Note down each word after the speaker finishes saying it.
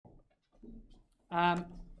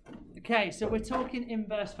Okay, so we're talking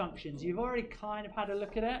inverse functions. You've already kind of had a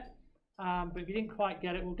look at it, but if you didn't quite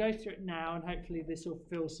get it, we'll go through it now, and hopefully this will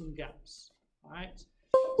fill some gaps. All right.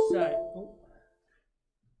 So,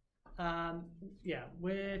 yeah,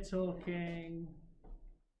 we're talking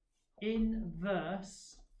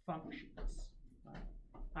inverse functions. Right.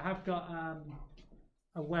 I have got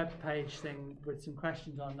a web page thing with some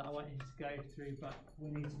questions on that I want you to go through, but we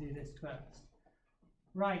need to do this first.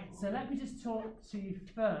 Right, so let me just talk to you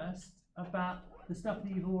first about the stuff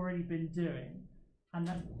that you've already been doing, and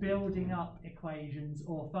that's building up equations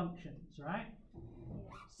or functions, right?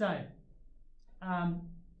 So,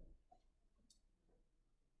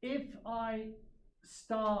 if I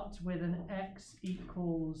start with an x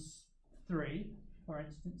equals 3, for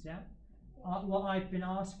instance, yeah, what I've been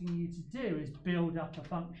asking you to do is build up a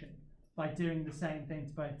function by doing the same thing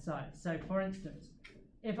to both sides. So, for instance,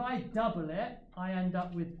 if I double it, I end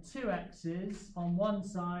up with 2 x's on one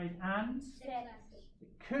side and 6. it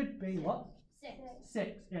could be what? 6.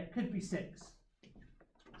 6. Yeah, it could be 6.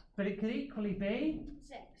 But it could equally be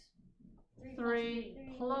 6.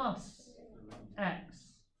 3 plus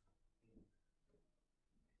x.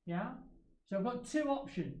 Yeah? So I've got 2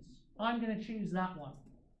 options. I'm going to choose that one.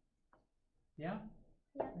 Yeah?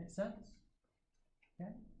 Yeah. Makes sense?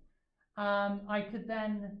 Okay. I could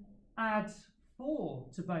then add 4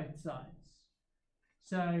 to both sides.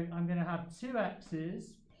 So I'm going to have 2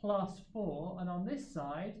 x's plus 4, and on this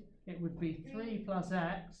side it would be 3 plus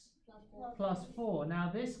x plus 4.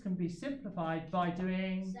 Now this can be simplified by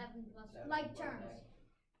doing 7 plus like terms.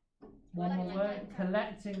 one more Like word, terms.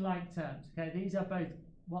 collecting like terms. Okay, these are both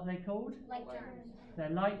what they called? Like terms. They're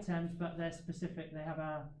like terms, but they're specific. They have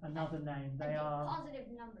another name. They are positive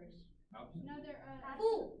numbers. No, they're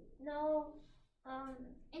Full. No.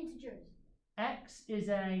 Integers. x is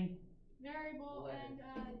a. variable and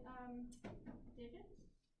digits.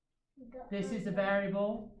 This is a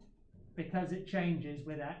variable because it changes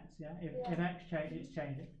with x. Yeah, if x changes, it's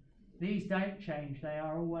changing. These don't change. They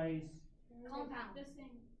are always Compound. The same.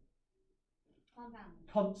 Compound.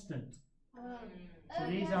 constant. So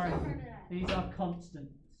these yes, are I've heard of that. these are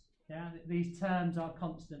constants. Yeah, these terms are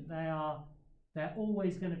constant. They're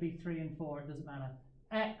always going to be 3 and 4. It doesn't matter.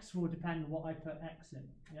 X will depend on what I put x in.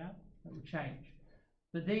 Yeah, it will change.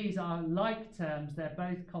 But these are like terms. They're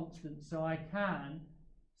both constants. So I can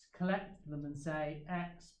collect them and say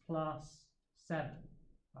x plus 7.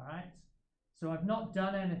 All right. So I've not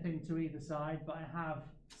done anything to either side, but I have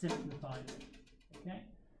simplified it. Okay.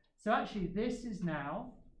 So actually, this is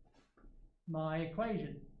now my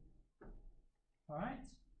equation. All right.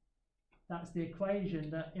 That's the equation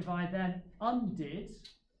that if I then undid,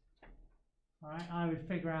 all right, I would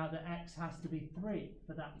figure out that x has to be 3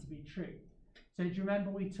 for that to be true. So do you remember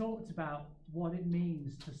we talked about what it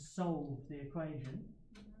means to solve the equation?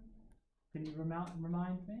 Can you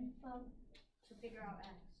remind me? To figure out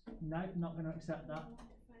x. No, not going to accept that.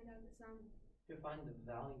 Find out the sum. To find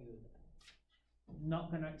the value. Not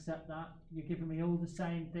going to accept that. You're giving me all the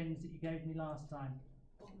same things that you gave me last time.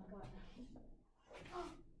 Oh my god.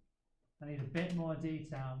 I need a bit more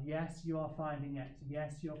detail. Yes, you are finding x.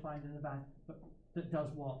 Yes, you're finding the value. But that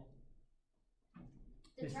does what?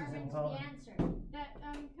 This is Determines the important. answer. That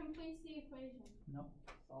completes the equation. No,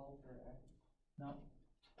 Solve for x. no.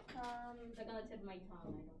 They're gonna tip my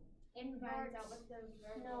tongue. Finds Inverts. out what the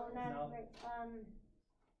No, variable not No. invert.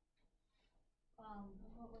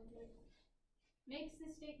 what was it? Makes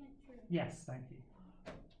the statement true. Yes, thank you.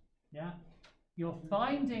 Yeah. You're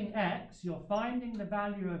finding x, you're finding the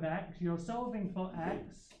value of x, you're solving for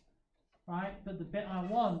x, right? But the bit I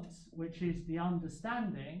want, which is the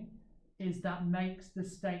understanding, is that makes the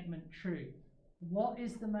statement true. What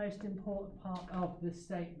is the most important part of this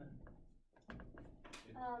statement?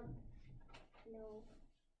 No.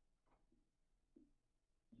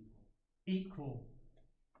 Equal.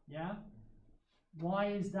 Yeah? Why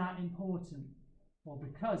is that important? Well,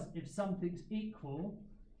 because if something's equal,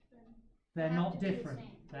 they're They have not to be the different. same.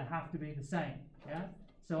 They have to be the same. Yeah?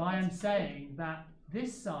 So I am saying that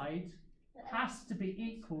this side has to be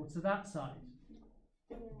equal to that side.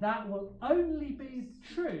 That will only be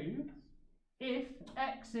true if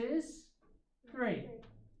x is 3.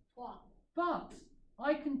 What? But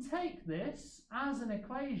I can take this as an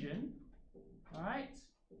equation, right?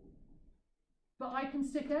 But I can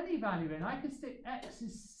stick any value in. I could stick x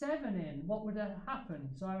is 7 in. What would happen?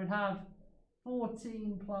 So I would have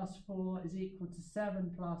 14 plus 4 is equal to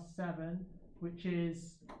 7 plus 7, which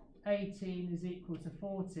is 18 is equal to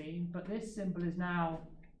 14. But this symbol is now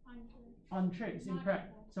untrue. It's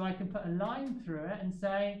incorrect. So I can put a line through it and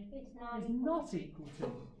say It's is not equal to.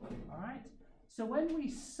 All right. So when we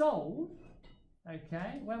solve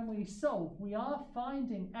okay, when we solve, we are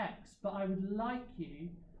finding x, but I would like you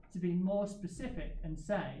to be more specific and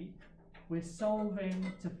say, we're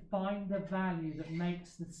solving to find the value that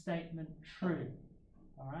makes the statement true,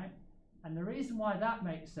 all right? And the reason why that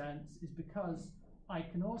makes sense is because I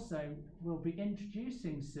can also, will be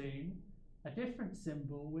introducing soon a different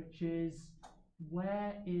symbol, which is,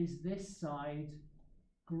 where is this side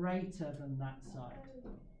greater than that side?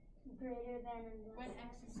 Greater than and When less.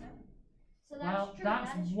 x is 7. So that's Well, true.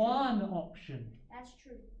 that's that is one option. True. That's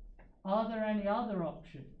true. Are there any other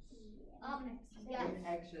options? Yes. When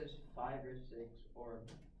x is 5 or 6, or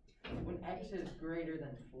when x is greater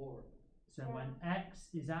than 4. So when x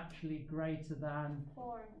is actually greater than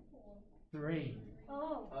 4. 3.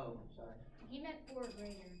 Oh. Oh, sorry. He meant 4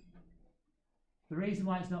 greater. The reason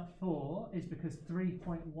why it's not 4 is because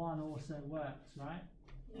 3.1 also works, right?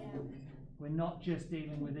 Yeah. We're not just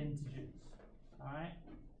dealing with integers, alright?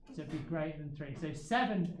 So it'd be greater than 3. So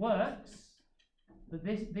 7 works, but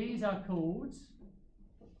these are called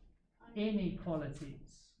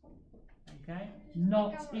inequalities, okay?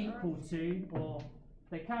 Not equal to, or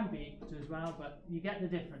they can be equal to as well, but you get the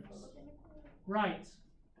difference. Right,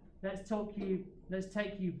 let's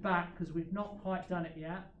take you back, because we've not quite done it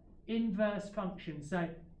yet. Inverse function. So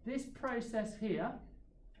this process here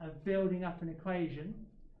of building up an equation,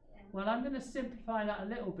 well, I'm going to simplify that a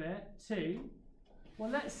little bit too. Well,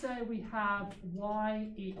 let's say we have y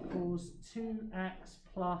equals 2x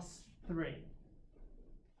plus 3.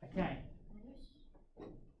 Okay.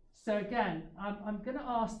 So again, I'm going to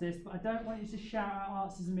ask this, but I don't want you to shout out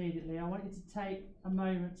answers immediately. I want you to take a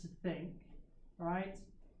moment to think, right?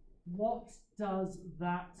 What does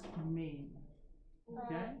that mean?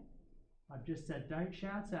 Okay? I've just said don't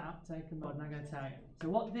shout out, take a moment, I'm going to tell you. So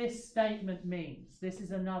what this statement means, this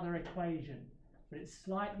is another equation, but it's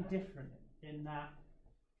slightly different in that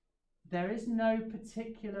there is no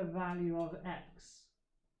particular value of x.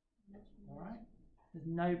 Alright? There's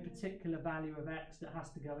no particular value of x that has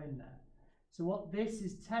to go in there. So what this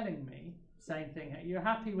is telling me, same thing, you're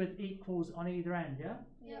happy with equals on either end, yeah?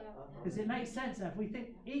 Yeah. Because it makes sense now. If we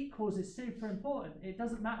think equals is super important, it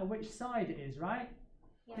doesn't matter which side it is, right?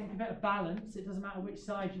 Yeah. Think of it of balance, it doesn't matter which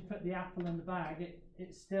side you put the apple in the bag,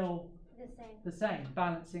 it's still The same.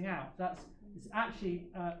 balancing out. It's actually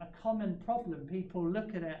a common problem. People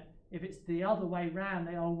look at it, if it's the other way round,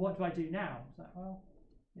 they, oh, what do I do now? It's like, well,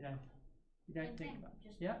 you know, you don't Same think thing, about it.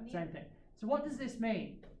 just Yeah, mirror. same thing. So what does this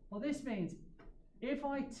mean? Well, this means if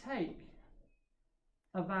I take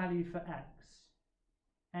a value for x,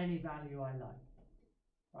 any value I like,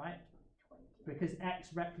 right? Because x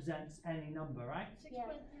represents any number, right?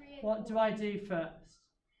 6.38. What do I do first?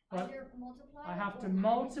 Well, Either multiply I have or to add it.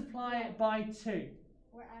 multiply it by 2.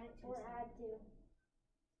 Or add it to Or itself. add to.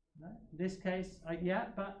 No? In this case, yeah,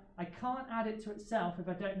 but I can't add it to itself if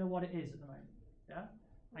I don't know what it is at the moment. Yeah,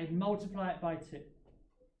 I multiply it by 2.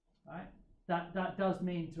 Right? That does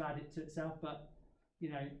mean to add it to itself, but you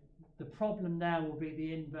know the problem there will be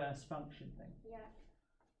the inverse function thing. Yeah.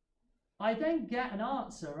 I then get an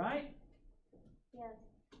answer, right? Yes.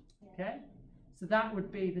 Okay, so that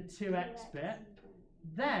would be the 2x bit.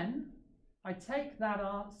 Then I take that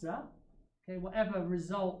answer, okay, whatever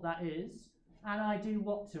result that is, and I do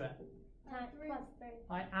what to it? Plus 3.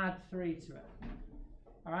 I add 3 to it.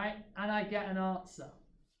 Alright, and I get an answer.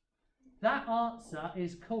 That answer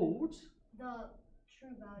is called The true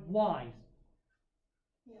value. y.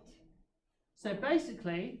 Yeah. So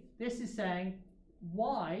basically, this is saying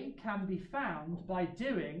y can be found by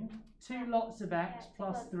doing 2 lots of x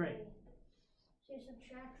plus 3. So you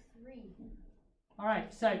subtract 3.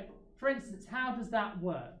 Alright, so for instance, how does that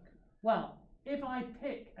work? Well, if I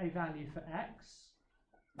pick a value for x,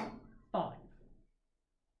 5,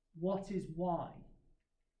 what is y?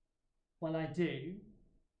 Well, I do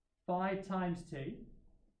 5 times 2,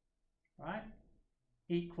 right,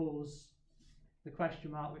 equals the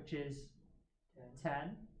question mark, which is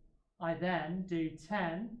 10. I then do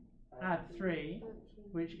 10, add 3,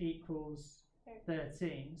 which equals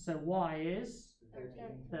 13. So y is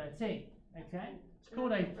 13, okay? It's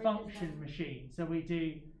called a function machine. So we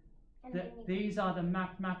do, these are the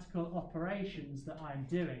mathematical operations that I'm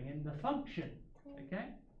doing in the function, okay?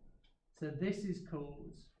 So this is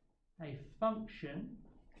called a function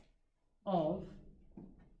of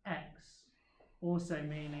x, also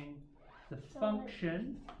meaning the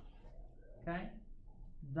function, okay,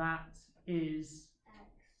 that is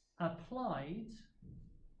applied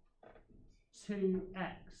to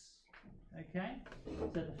x, okay?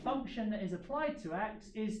 So the function that is applied to x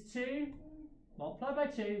is to multiply by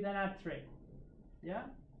 2, then add 3, yeah?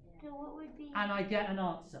 So what would be? And I get an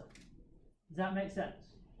answer. Does that make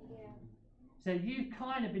sense? Yeah. So you've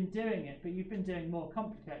kind of been doing it, but you've been doing more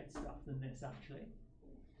complicated stuff than this actually.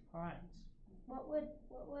 All right. What would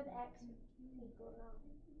x equal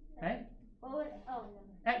now? Okay. What would, oh,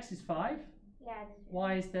 no. X is 5, Yeah, it is.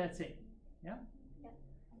 Y is 13. Yeah? Yep.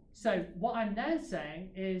 So what I'm now saying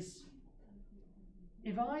is,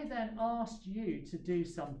 if I then asked you to do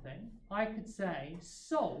something, I could say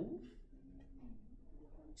solve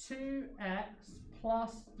 2x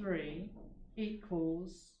plus 3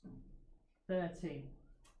 equals 13.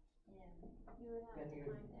 You would have Then to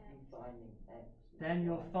you're find x. finding x. Then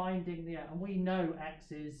you're finding the, and we know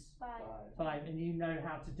x is 5. 5, and you know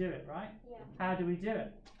how to do it, right? Yeah. How do we do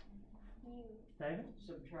it, You. David?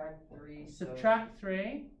 Subtract 3. so Subtract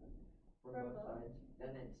 3. from From both both. sides. Then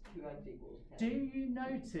it's 2x equals 10. Do you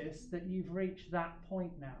notice that you've reached that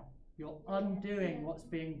point now? You're undoing what's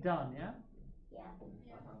being done, yeah? Yeah.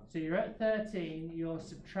 Uh-huh. So you're at 13, you're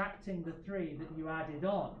subtracting the 3 that you added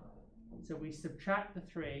on. So we subtract the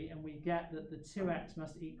 3 and we get that the 2x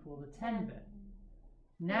must equal the 10 bit.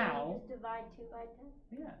 Now, Just divide 2 by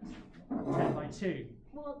 10. yeah, 10 by 2.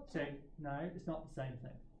 Well, So, no, it's not the same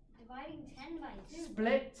thing. Dividing 10 by 2.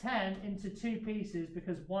 Split 10 into 2 pieces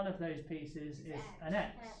because one of those pieces is an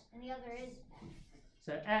x. And the other is x.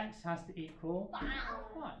 So x has to equal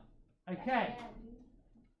Wow. 5. Okay,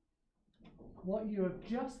 what you have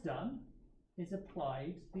just done is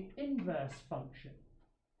applied the inverse function.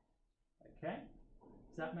 Okay,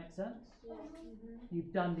 does that make sense? yeah.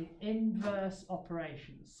 You've done the inverse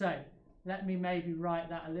operation. So let me maybe write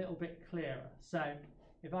that a little bit clearer. So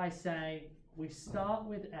if I say we start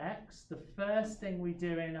with x, the first thing we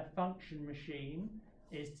do in a function machine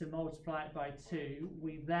is to multiply it by 2.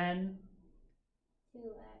 We then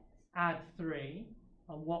 2x. add 3,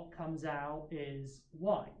 and what comes out is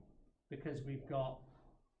y, because we've got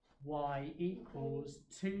y equals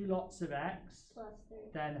 2 lots of x, Plus 3.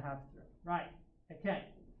 then have 3. Right, okay.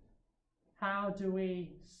 How do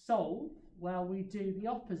we solve? Well, we do the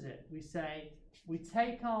opposite. We say we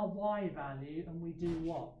take our y value and we do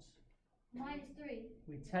what? Minus 3.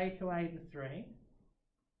 We take away the 3.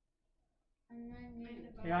 And then you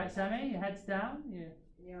divide. You right, Sammy? Your head's down? You...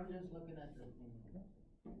 Yeah, I'm just looking at the thing.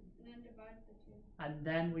 And then divide the 2. And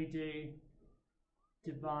then we do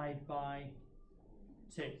divide by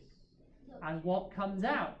 2. And what comes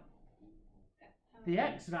out? The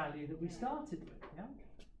x value that we started with. Yeah?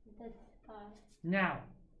 That's 5. Now,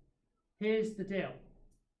 here's the deal.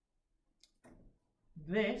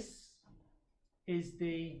 This is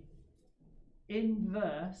the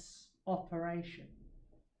inverse operation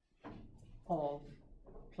of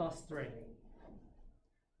plus 3.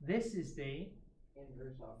 This is the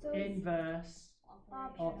Inverse So operator. it's inverse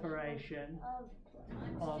operation operation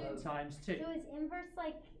of of times 2. So is inverse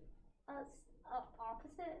like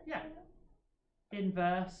opposite? Yeah.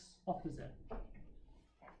 Inverse opposite.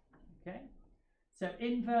 Okay? So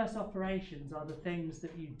inverse operations are the things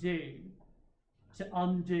that you do to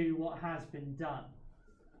undo what has been done.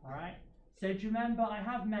 Alright? So do you remember, I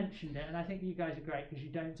have mentioned it, and I think you guys are great because you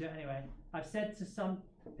don't do it anyway. I've said to some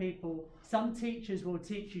people, some teachers will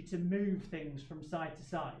teach you to move things from side to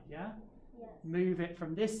side, yeah? Yes. Move it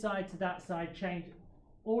from this side to that side, change it.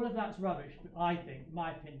 All of that's rubbish, I think,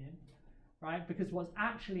 my opinion, right? Because what's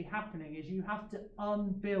actually happening is you have to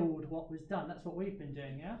unbuild what was done. That's what we've been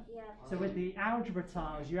doing, yeah? Yeah. So with the algebra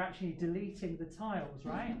tiles, you're actually deleting the tiles,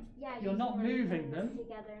 right? Yeah. You're not just moving put them.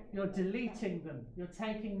 together. You're deleting them. You're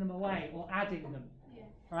taking them away or adding them. Yeah.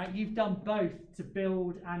 Right? You've done both to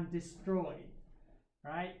build and destroy.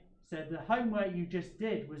 Right? So the homework you just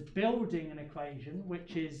did was building an equation,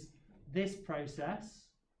 which is this process.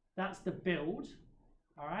 That's the build.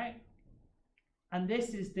 All right? And this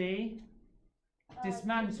is the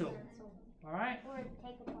dismantle. All right? Or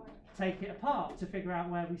take apart. Take it apart to figure out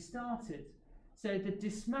where we started. So the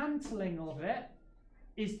dismantling of it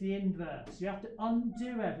is the inverse. You have to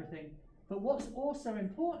undo everything. But what's also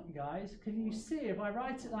important, guys, can you see if I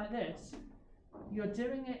write it like this, you're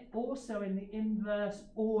doing it also in the inverse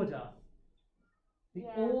order. The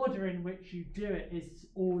Yeah. order in which you do it is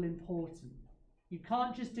all important. You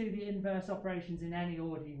can't just do the inverse operations in any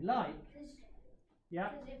order you like. Yeah?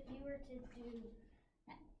 Because if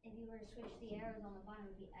you were to switch the arrows on the bottom, it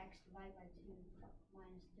would be x divided by 2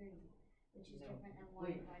 minus 3, which is No. different than y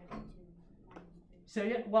Wait. divided by 2 minus 3. So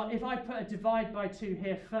yeah, well, if I put a divide by 2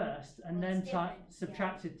 here first and Well, then it's different, yeah.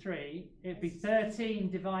 subtracted 3, it'd be It's- 13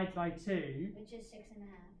 divided by 2. Which is 6.5.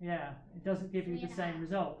 Yeah, it doesn't give you the 3.5. same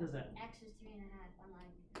result, does it? X is 3.5,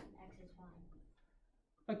 unlike x is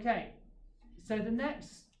 5. Okay, so the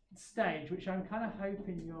next stage, which I'm kind of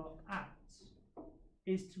hoping you're at,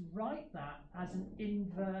 is to write that as an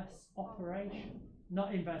inverse operation.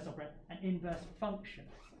 not inverse operation, an inverse function.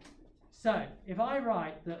 So if I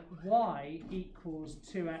write that y equals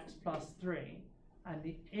 2x plus 3, and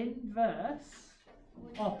the inverse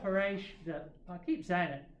operation, I keep saying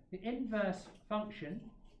it, the inverse function,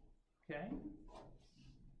 okay,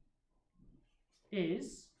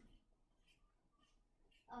 is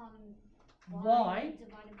y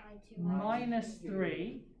divided by 2 minus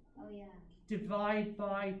 3 Oh yeah. divide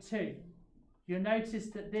by 2. You'll notice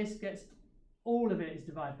that this gets, all of it is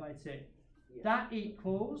divided by 2. Yeah. That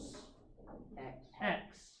equals X.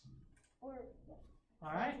 x. Or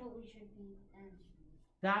Alright? that's what we should be then.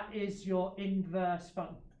 That is your inverse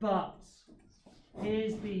function. But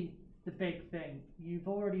here's the big thing. You've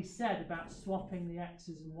already said about swapping the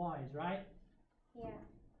x's and y's, right? Yeah.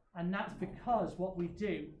 And that's because what we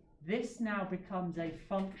do, this now becomes a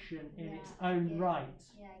function in Yeah, its own yeah. right.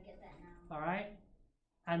 Yeah, I get that now. Alright?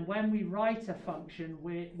 And when we write a function,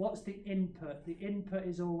 what's the input? The input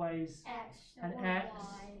is always X an or x,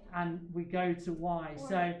 Y. and we go to y.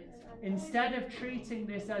 So instead of treating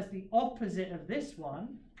this as the opposite of this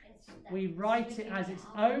one, we write it as its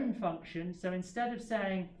own function. So instead of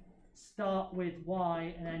saying start with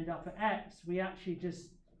y and end up at x, we actually just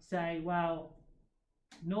say, well,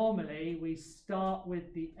 normally we start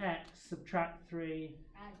with the x, subtract 3,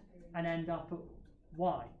 and end up at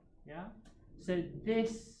y. Yeah? So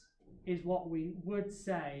this is what we would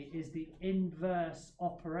say is the inverse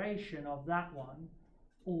operation of that one.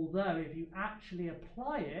 Although if you actually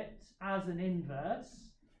apply it as an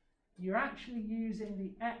inverse, you're actually using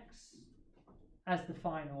the x as the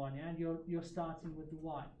final one, yeah? And you're starting with the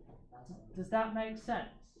y. Does that make sense?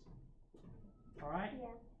 Alright? Yeah.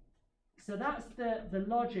 So that's the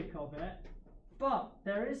logic of it, but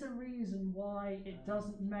there is a reason why it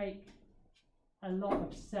doesn't make a lot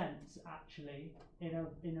of sense actually in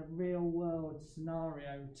a real world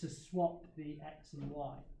scenario to swap the x and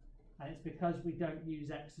y, and it's because we don't use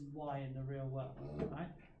x and y in the real world, right?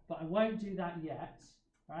 But I won't do that yet,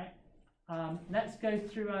 right? Let's go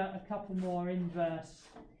through a couple more inverse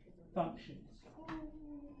functions,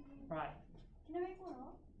 right? Can I make one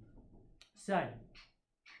up? So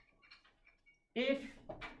if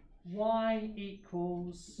y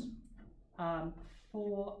equals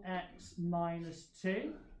 4x minus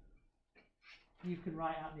 2, you can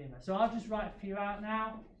write out the inverse. So I'll just write a few out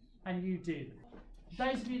now, and you do them.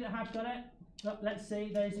 Those of you that have got it, let's see,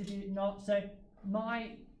 those of you not. So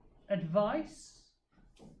my advice,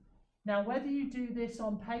 now whether you do this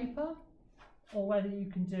on paper or whether you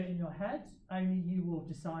can do it in your head, only you will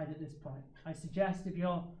decide at this point. I suggest if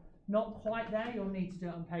you're not quite there, you'll need to do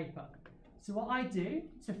it on paper. So what I do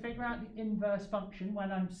to figure out the inverse function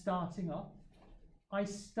when I'm starting off, I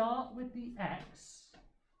start with the x,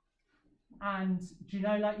 and do you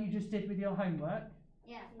know, like you just did with your homework?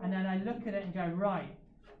 Yeah. And then I look at it and go, right,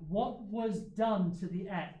 what was done to the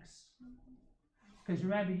x? Because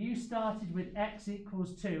remember, you started with x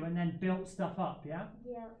equals 2 and then built stuff up, yeah?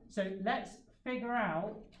 Yeah. So let's figure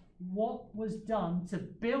out what was done to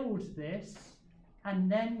build this, and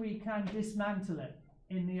then we can dismantle it.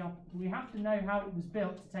 We have to know how it was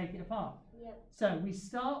built to take it apart. Yep. So we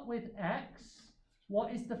start with x.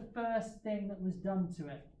 What is the first thing that was done to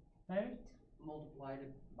it? David? Multiplied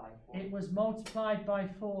it by 4. It was multiplied by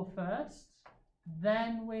 4 first.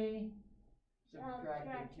 Then we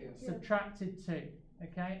subtracted 2.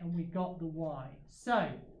 Okay, and we got the y. So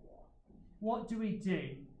what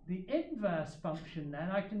do? The inverse function then,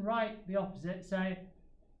 I can write the opposite. So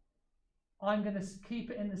I'm going to keep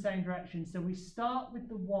it in the same direction. So we start with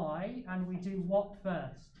the y and we do what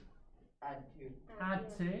first? Add 2.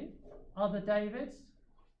 Add 2. Other Davids?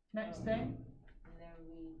 Next thing? And then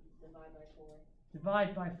we divide by 4.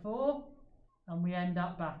 Divide by 4, and we end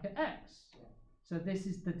up back at x. Yeah. So this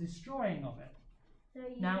is the destroying of it. So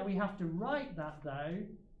Now we have to write that though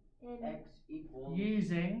X equals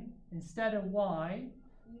using, instead of y,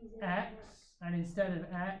 x, and instead of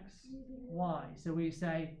x, y. So we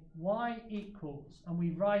say y equals, and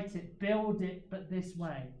we write it, build it, but this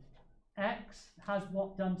way. X has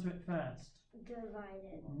what done to it first?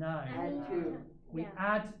 divided. No. add 2, We Yeah.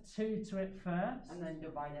 add 2 to it first, and then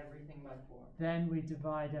divide everything by 4. then we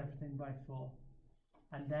divide everything by 4.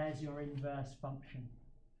 And there's your inverse function.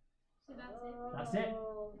 So that's it. That's it.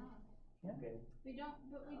 Oh. Okay. We don't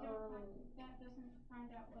that doesn't find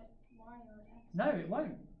out what y or x. No, it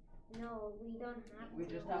won't. No, we don't have We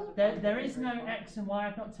to. just have to There, find there the is no inverse x and y.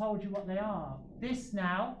 I've not told you what they are. This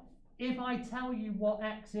now, if I tell you what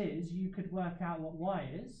x is, you could work out what y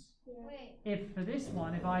is. Yeah. Wait. If for this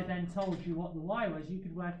one, if I then told you what the y was, you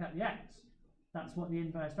could work out the x. That's what the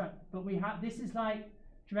inverse function. But we have, this is like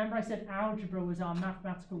you remember I said algebra was our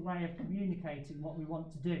mathematical way of communicating what we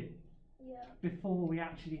want to do Yeah. before we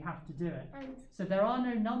actually have to do it? And So there are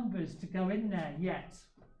no numbers to go in there yet.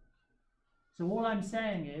 So all I'm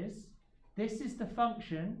saying is, this is the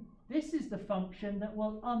function that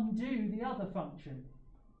will undo the other function.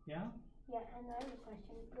 Yeah? yeah, and I have a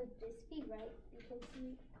question. Would this be right? Because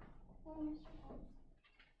you. Oh, Mr. Potts.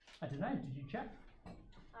 I don't know, did you check?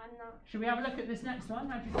 I'm not. Should we have a look at this next one?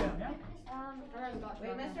 How do you feel, yeah? I haven't got to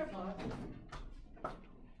Wait, that Mr. next Potts. one.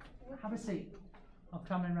 Have a seat. I'll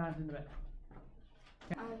come in round in a bit.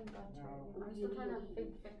 I haven't got to it. I'm still trying to fix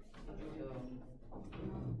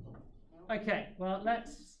Okay, well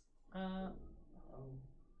let's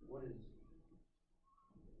What is?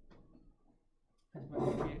 There's my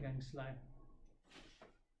computer going slow.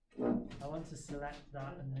 I want to select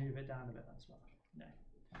that and move it down a bit, that's why.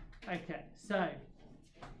 No. Okay, so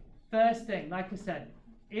first thing, like I said,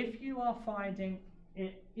 if you are finding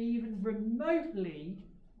it even remotely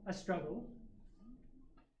a struggle,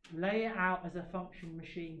 lay it out as a function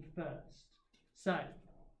machine first. So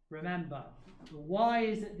remember, the y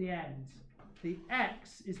is at the end, the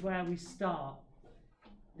x is where we start.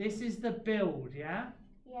 This is the build, yeah?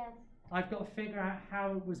 Yes. I've got to figure out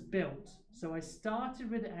how it was built. So I started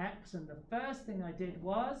with x, and the first thing I did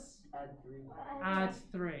was Add 3. add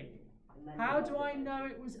 3. And then How divide do I by know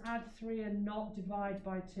 2. it was add 3 and not divide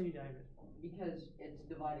by 2, David? Because it's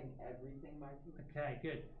dividing everything by 2. Okay,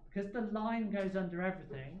 good. Because the line goes under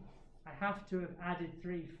everything, I have to have added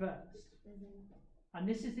 3 first. And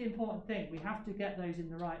this is the important thing, we have to get those in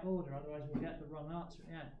the right order, otherwise we'll get the wrong answer at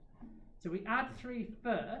the end. So we add 3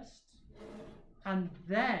 first, and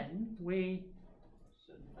then we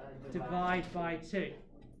So, divide by 2.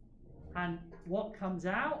 And what comes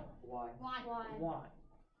out? Y. Why? Y.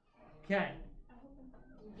 Okay,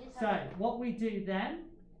 so what we do then,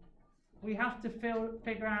 we have to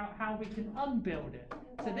figure out how we can unbuild it.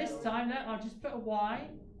 So this time, look, I'll just put a Y,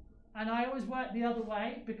 and I always work the other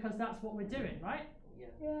way because that's what we're doing, right? Yeah.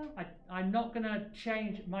 Yeah. I'm not going to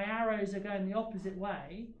change, my arrows are going the opposite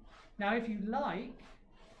way. Now if you like,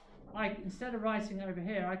 instead of writing it over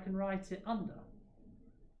here, I can write it under.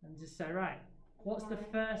 And just say, right, what's the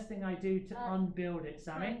first thing I do to unbuild it,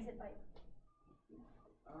 Sammy? Times it by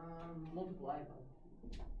Multiply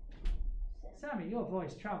by. Sammy, your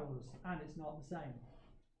voice travels and it's not the same.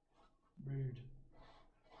 Rude.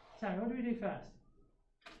 Sammy, what do we do first?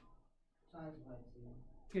 Times by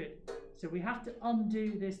 2. Good. So we have to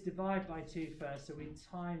undo this divide by 2 first, so we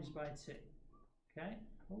times by 2. Okay?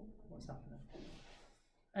 Oh, what's happening?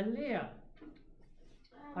 Aaliyah,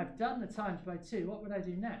 I've done the times by 2. What would I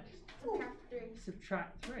do next? Subtract 3.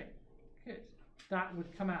 Subtract 3. Good. That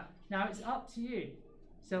would come out. Now it's up to you.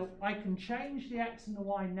 So I can change the x and the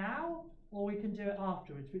y now, or we can do it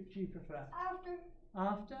afterwards. Which do you prefer? after.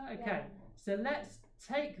 After? Okay. So let's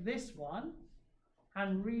take this one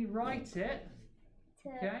and rewrite it.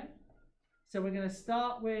 Okay. So we're going to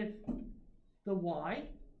start with the y.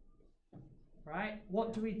 Right?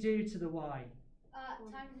 What do we do to the y?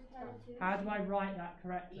 Times it by 2. How do I write that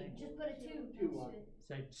correctly? Just put a 2 Two next Y.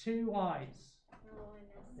 to it. So 2 y's. No, I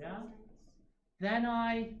missed. Yeah? Then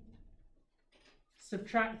I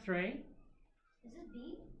subtract 3. Is this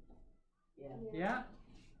B? Yeah. Yeah?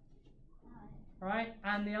 Right?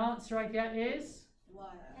 And the answer I get is Y.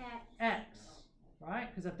 x. Right?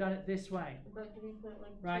 Because I've done it this way. But do we put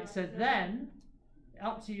like Right? So then,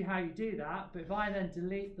 up to you how you do that, but if I then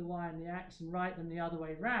delete the y and the x and write them the other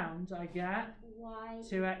way round, I get Y.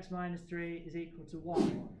 2x minus 3 is equal to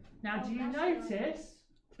 1. Now, do you notice,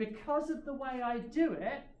 because of the way I do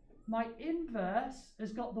it, my inverse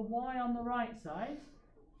has got the y on the right side,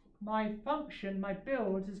 my function, my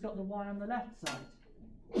build, has got the y on the left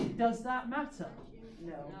side. Does that matter?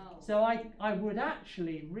 No. No. So I would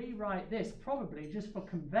actually rewrite this probably just for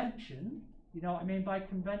convention. You know what I mean by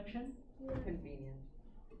convention? Convenient.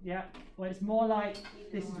 Yeah, well it's more like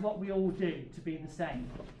this is what we all do to be the same.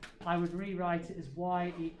 I would rewrite it as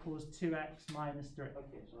y equals 2x minus 3. Okay,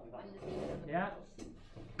 so I got I'm just gonna- Yeah.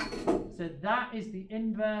 So that is the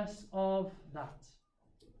inverse of that.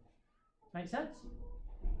 Make sense?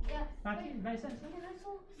 Yeah. Matthew, make sense? Can I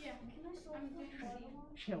solve? Yeah. Can I solve the bottom one?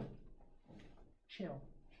 Chill. Chill.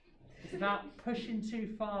 It's about pushing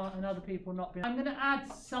too far and other people not being. I'm going to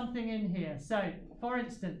add something in here. So, for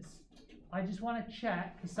instance, I just want to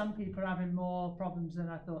check, because some people are having more problems than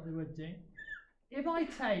I thought they would do. If I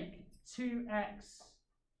take 2x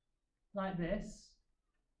like this,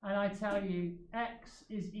 and I tell you x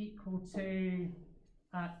is equal to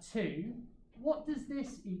 2, what does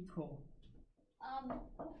this equal?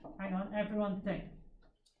 Hang on, everyone think.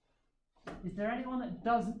 Is there anyone that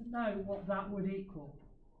doesn't know what that would equal?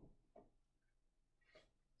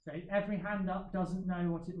 So every hand up doesn't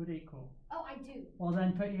know what it would equal. Oh, I do. Well,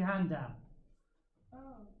 then put your hand down. Oh.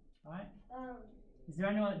 Right? Um, Is there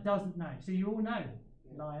anyone that doesn't know? So you all know,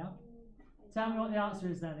 liar. Tell me what the answer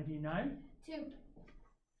is then if you know. 2.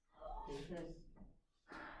 Because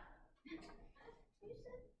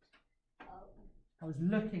I was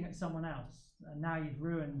looking at someone else, and now you've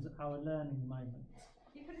ruined our learning moment.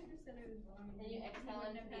 You could have just said it was wrong. Then you exhale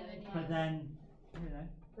into the other But then, you know.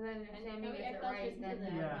 But then if Sammy gets it right,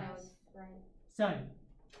 then Yeah. I was right. So,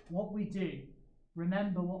 what we do,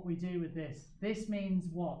 remember what we do with this. This means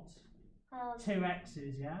what? 2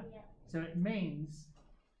 x's, yeah? Yeah. So it means,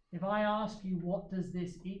 if I ask you what does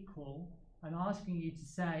this equal, I'm asking you to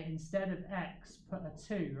say, instead of x, put a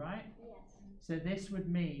 2, right? Yes. So this would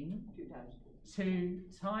mean 2 times 2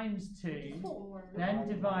 times 2, 4. then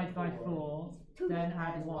divide by 4, then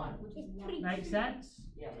add 1. It's 3. Make sense?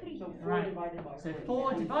 Yeah, so 4 Right. divided by 4. So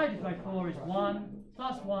 4 divided by 4 is 1,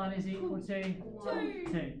 plus 1 is equal to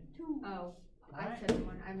 2. Oh, I Alright. said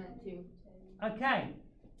 1, I meant 2. Okay.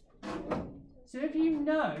 So if you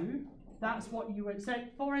know that's what you would say,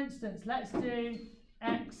 for instance, let's do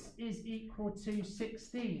x is equal to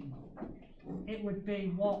 16. It would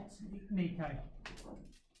be what, Nico?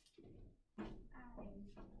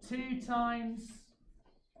 2 times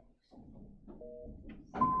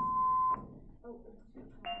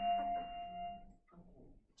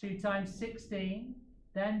 2 times 16,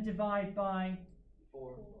 then divide by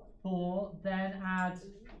 4. 4, then add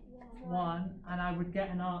 1, and I would get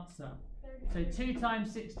an answer. So 2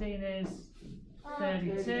 times 16 is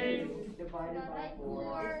 32, Divided by 4.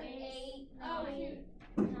 4, 8, Oh, 9, shoot.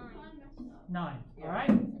 9. I messed up. 9. Yeah.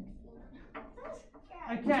 Alright?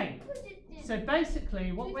 Okay. So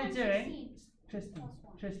basically what 2 we're times doing, 16.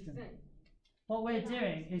 Tristan, what we're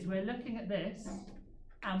doing is we're looking at this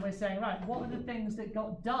and we're saying, right, what are the things that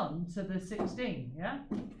got done to the 16, yeah?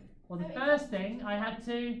 Well, the first thing I had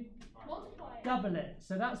to Multiply it. double it.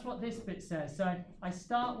 So that's what this bit says. So I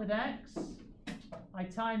start with x, I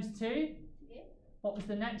times 2. What was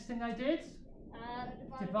the next thing I did?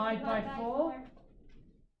 Divide by 4.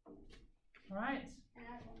 Alright.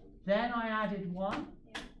 Then I added 1.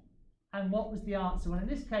 And what was the answer? Well, in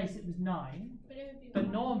this case it was 9. But it would be But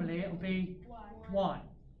one. normally it will be Y. y.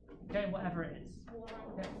 Okay, whatever it is.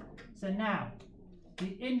 Okay. So now,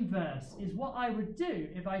 the inverse is what I would do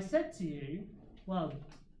if I said to you, well,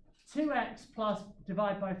 2x plus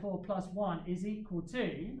divide by 4 plus 1 is equal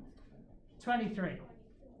to 23.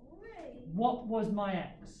 What was my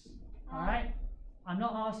x? Alright? I'm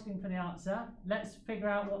not asking for the answer. Let's figure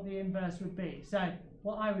out what the inverse would be. So,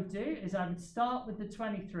 what I would do is I would start with the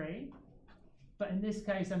 23, but in this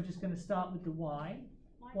case I'm just going to start with the y.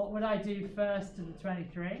 What would I do first to the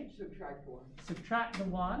 23? Subtract 4. Subtract the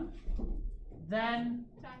 1, then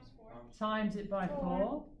Times 4. times it by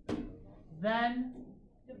 4, then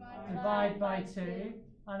divide by 2,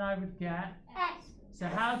 and I would get. X. So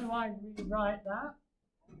how do I rewrite that?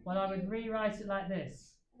 Well, I would rewrite it like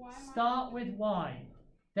this. Y Start with y,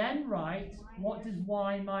 then write what does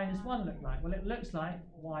y minus 1 look like? Well, it looks like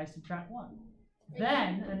y subtract 1.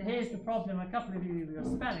 Then, and here's the problem, a couple of you with your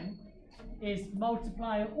spelling, is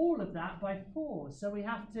multiply all of that by 4. So we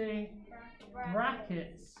have to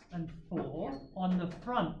brackets and 4 on the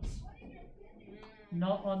front,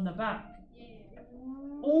 not on the back.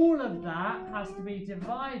 All of that has to be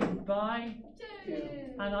divided by 2.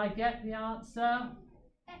 and I get the answer.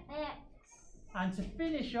 X. And to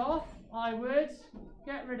finish off, I would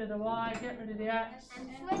get rid of the y, get rid of the x, And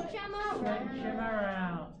switch them switch them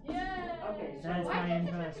around. Yeah. Okay, so There's my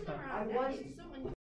inverse. I was